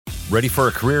Ready for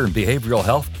a career in behavioral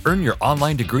health? Earn your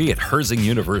online degree at Herzing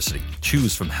University.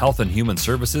 Choose from health and human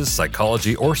services,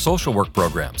 psychology, or social work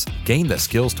programs. Gain the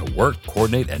skills to work,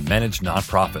 coordinate, and manage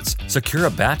nonprofits. Secure a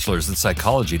bachelor's in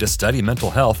psychology to study mental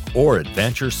health, or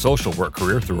advance your social work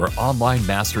career through our online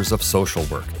Masters of Social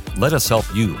Work. Let us help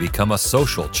you become a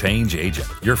social change agent.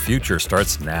 Your future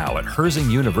starts now at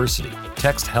Herzing University.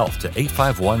 Text HEALTH to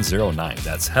 85109.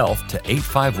 That's HEALTH to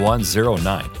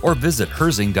 85109. Or visit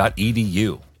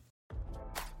herzing.edu.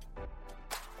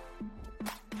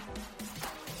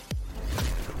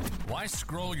 Why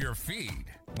scroll your feed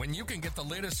when you can get the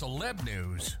latest celeb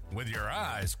news with your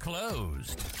eyes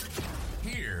closed?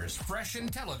 Here's fresh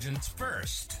intelligence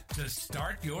first to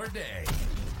start your day.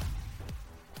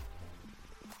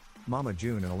 Mama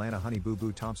June and Alana Honey Boo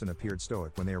Boo Thompson appeared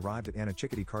stoic when they arrived at Anna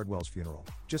Chickadee Cardwell's funeral,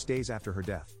 just days after her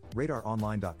death,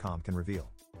 RadarOnline.com can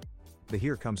reveal. The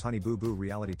Here Comes Honey Boo Boo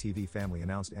reality TV family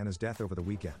announced Anna's death over the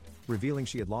weekend, revealing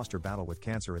she had lost her battle with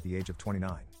cancer at the age of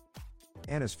 29.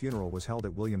 Anna's funeral was held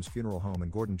at Williams Funeral Home in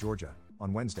Gordon, Georgia,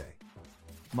 on Wednesday.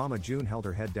 Mama June held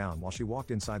her head down while she walked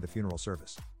inside the funeral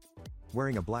service.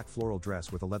 Wearing a black floral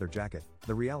dress with a leather jacket,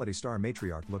 the reality star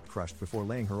matriarch looked crushed before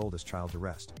laying her oldest child to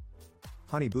rest.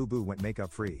 Honey Boo Boo went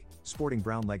makeup-free, sporting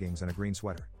brown leggings and a green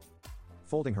sweater.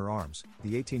 Folding her arms,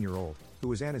 the 18-year-old, who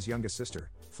was Anna's youngest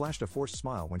sister, flashed a forced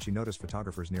smile when she noticed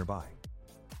photographers nearby.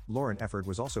 Lauren Efford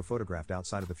was also photographed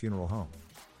outside of the funeral home.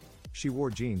 She wore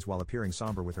jeans while appearing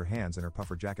somber with her hands in her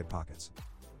puffer jacket pockets.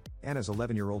 Anna's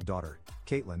 11-year-old daughter,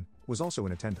 Caitlin, was also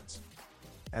in attendance.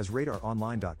 As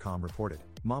RadarOnline.com reported,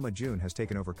 Mama June has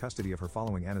taken over custody of her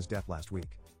following Anna's death last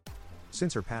week.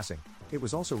 Since her passing, it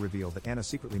was also revealed that Anna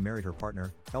secretly married her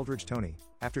partner, Eldridge Toney,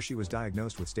 after she was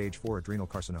diagnosed with stage 4 adrenal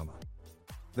carcinoma.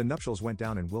 The nuptials went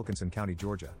down in Wilkinson County,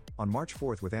 Georgia, on March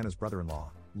 4 with Anna's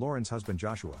brother-in-law, Lauren's husband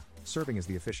Joshua, serving as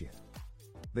the officiant.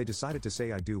 They decided to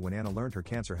say I do when Anna learned her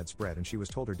cancer had spread and she was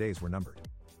told her days were numbered.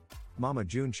 Mama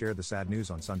June shared the sad news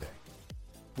on Sunday.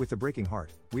 With the breaking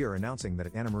heart, we are announcing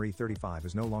that Anna Marie 35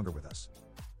 is no longer with us.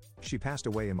 She passed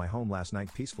away in my home last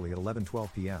night peacefully at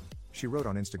 11:12 p.m., she wrote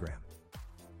on Instagram.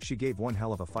 She gave one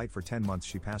hell of a fight for 10 months.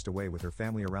 She passed away with her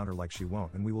family around her like she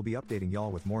won't, and we will be updating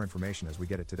y'all with more information as we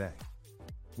get it today.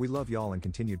 We love y'all and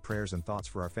continued prayers and thoughts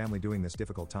for our family during this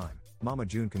difficult time, Mama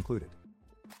June concluded.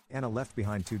 Anna left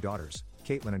behind 2 daughters,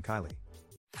 Caitlin and Kylie.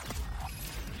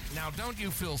 Now don't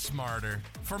you feel smarter?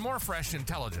 For more fresh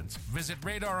intelligence, visit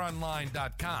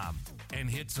RadarOnline.com and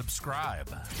hit subscribe.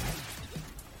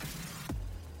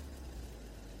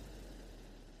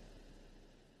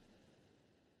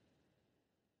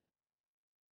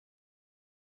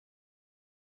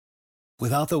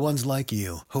 Without the ones like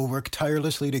you, who work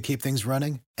tirelessly to keep things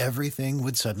running, everything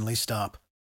would suddenly stop.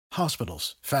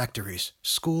 Hospitals, factories,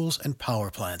 schools, and power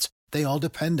plants, they all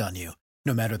depend on you.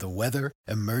 No matter the weather,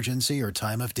 emergency, or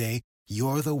time of day,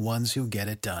 you're the ones who get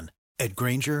it done. At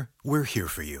Grainger, we're here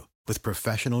for you with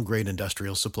professional-grade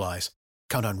industrial supplies.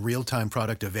 Count on real-time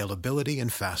product availability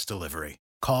and fast delivery.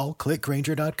 Call, click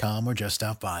Grainger.com, or just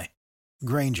stop by.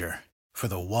 Grainger, for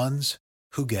the ones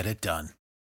who get it done.